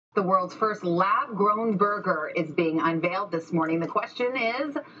The world's first lab-grown burger is being unveiled this morning. The question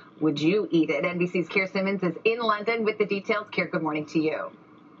is, would you eat it? NBC's Keir Simmons is in London with the details. Keir, good morning to you.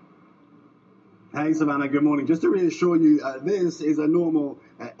 Hey, Savannah, good morning. Just to reassure you, this is a normal,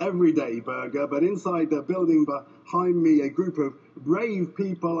 everyday burger, but inside the building behind me, a group of brave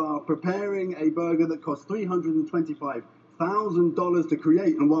people are preparing a burger that costs $325,000 to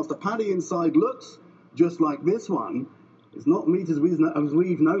create. And whilst the patty inside looks just like this one, it's not meat as we've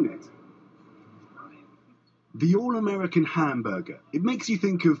known it. The all-American hamburger. It makes you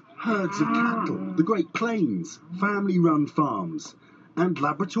think of herds of cattle, the Great Plains, family-run farms, and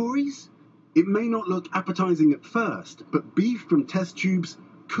laboratories. It may not look appetizing at first, but beef from test tubes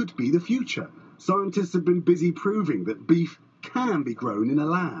could be the future. Scientists have been busy proving that beef can be grown in a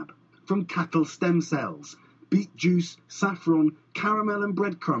lab. From cattle stem cells, beet juice, saffron, caramel and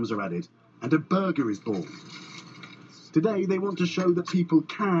breadcrumbs are added, and a burger is born. Today, they want to show that people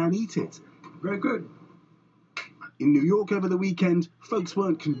can eat it. Very good. In New York over the weekend, folks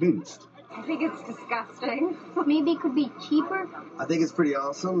weren't convinced. I think it's disgusting. Maybe it could be cheaper. I think it's pretty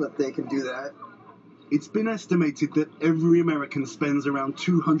awesome that they can do that. It's been estimated that every American spends around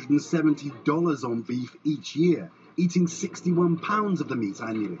 $270 on beef each year, eating 61 pounds of the meat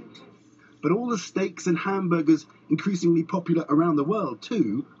annually. But all the steaks and hamburgers, increasingly popular around the world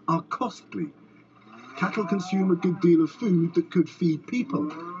too, are costly. Cattle consume a good deal of food that could feed people,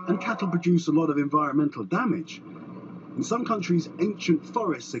 and cattle produce a lot of environmental damage. In some countries, ancient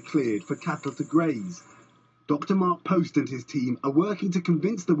forests are cleared for cattle to graze. Dr. Mark Post and his team are working to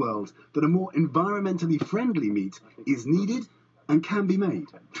convince the world that a more environmentally friendly meat is needed and can be made.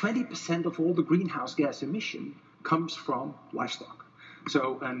 20% of all the greenhouse gas emission comes from livestock.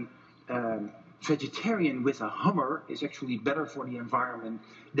 So a vegetarian with a Hummer is actually better for the environment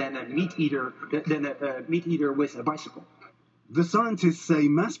than a meat eater with a bicycle. The scientists say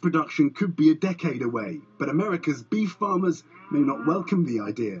mass production could be a decade away, but America's beef farmers may not welcome the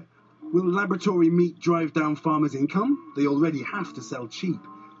idea. Will laboratory meat drive down farmers' income? They already have to sell cheap.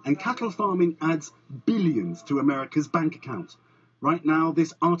 And cattle farming adds billions to America's bank account. Right now,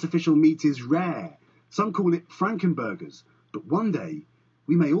 this artificial meat is rare. Some call it Frankenburgers, but one day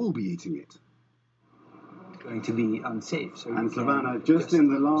we may all be eating it. Going to be unsafe. So and Savannah, just in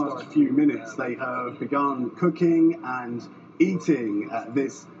the last few minutes, they have begun cooking and eating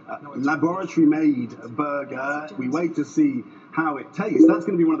this laboratory-made burger. We wait to see how it tastes. That's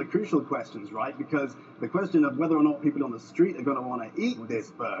going to be one of the crucial questions, right? Because the question of whether or not people on the street are going to want to eat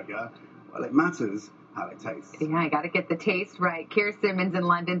this burger, well, it matters how it tastes. Yeah, I got to get the taste right. Keir Simmons in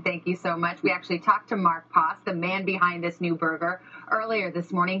London, thank you so much. We actually talked to Mark Post, the man behind this new burger, earlier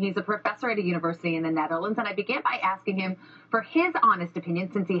this morning. He's a professor at a university in the Netherlands, and I began by asking him for his honest opinion,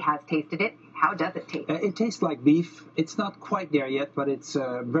 since he has tasted it. How does it taste? It tastes like beef. It's not quite there yet, but it's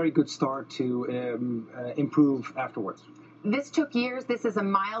a very good start to improve afterwards. This took years. This is a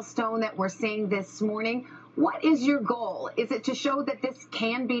milestone that we're seeing this morning. What is your goal? Is it to show that this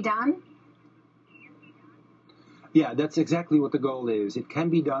can be done? Yeah, that's exactly what the goal is. It can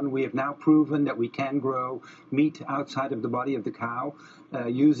be done. We have now proven that we can grow meat outside of the body of the cow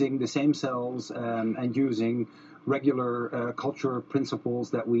using the same cells and using regular culture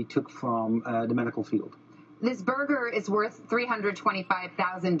principles that we took from the medical field. This burger is worth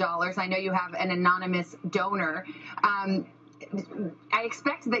 $325,000. I know you have an anonymous donor. I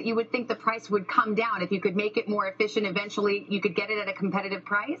expect that you would think the price would come down. If you could make it more efficient, eventually you could get it at a competitive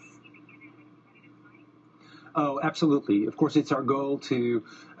price? Oh, absolutely. Of course, it's our goal to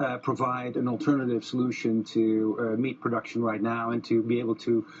provide an alternative solution to meat production right now, and to be able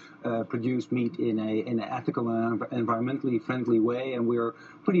to produce meat in an ethical and environmentally friendly way. And we're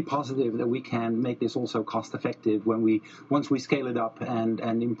pretty positive that we can make this also cost effective once we scale it up and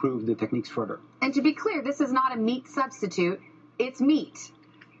improve the techniques further. And to be clear, this is not a meat substitute. It's meat.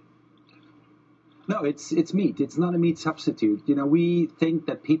 No, it's meat. It's not a meat substitute. You know, we think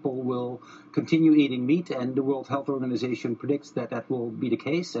that people will continue eating meat, and the World Health Organization predicts that that will be the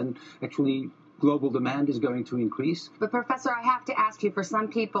case, and actually global demand is going to increase. But Professor, I have to ask you, for some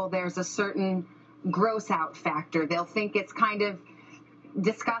people there's a certain gross out factor. They'll think it's kind of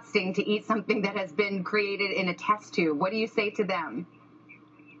disgusting to eat something that has been created in a test tube. What do you say to them?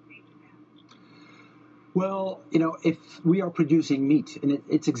 Well, you know, if we are producing meat, and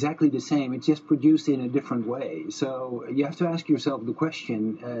it's exactly the same, it's just produced in a different way. So you have to ask yourself the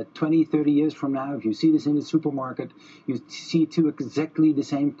question, 20, 30 years from now, if you see this in the supermarket, you see two exactly the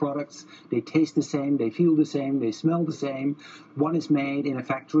same products, they taste the same, they feel the same, they smell the same. One is made in a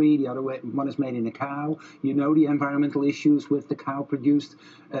factory, the other one is made in a cow. You know the environmental issues with the cow-produced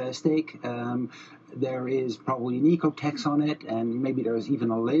steak. there is probably an eco-tax on it, and maybe there's even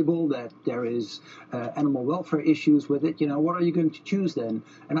a label that there is animal welfare issues with it. What are you going to choose then?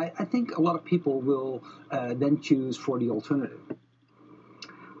 And I think a lot of people will then choose for the alternative.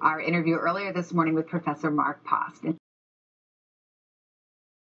 Our interview earlier this morning with Professor Mark Post.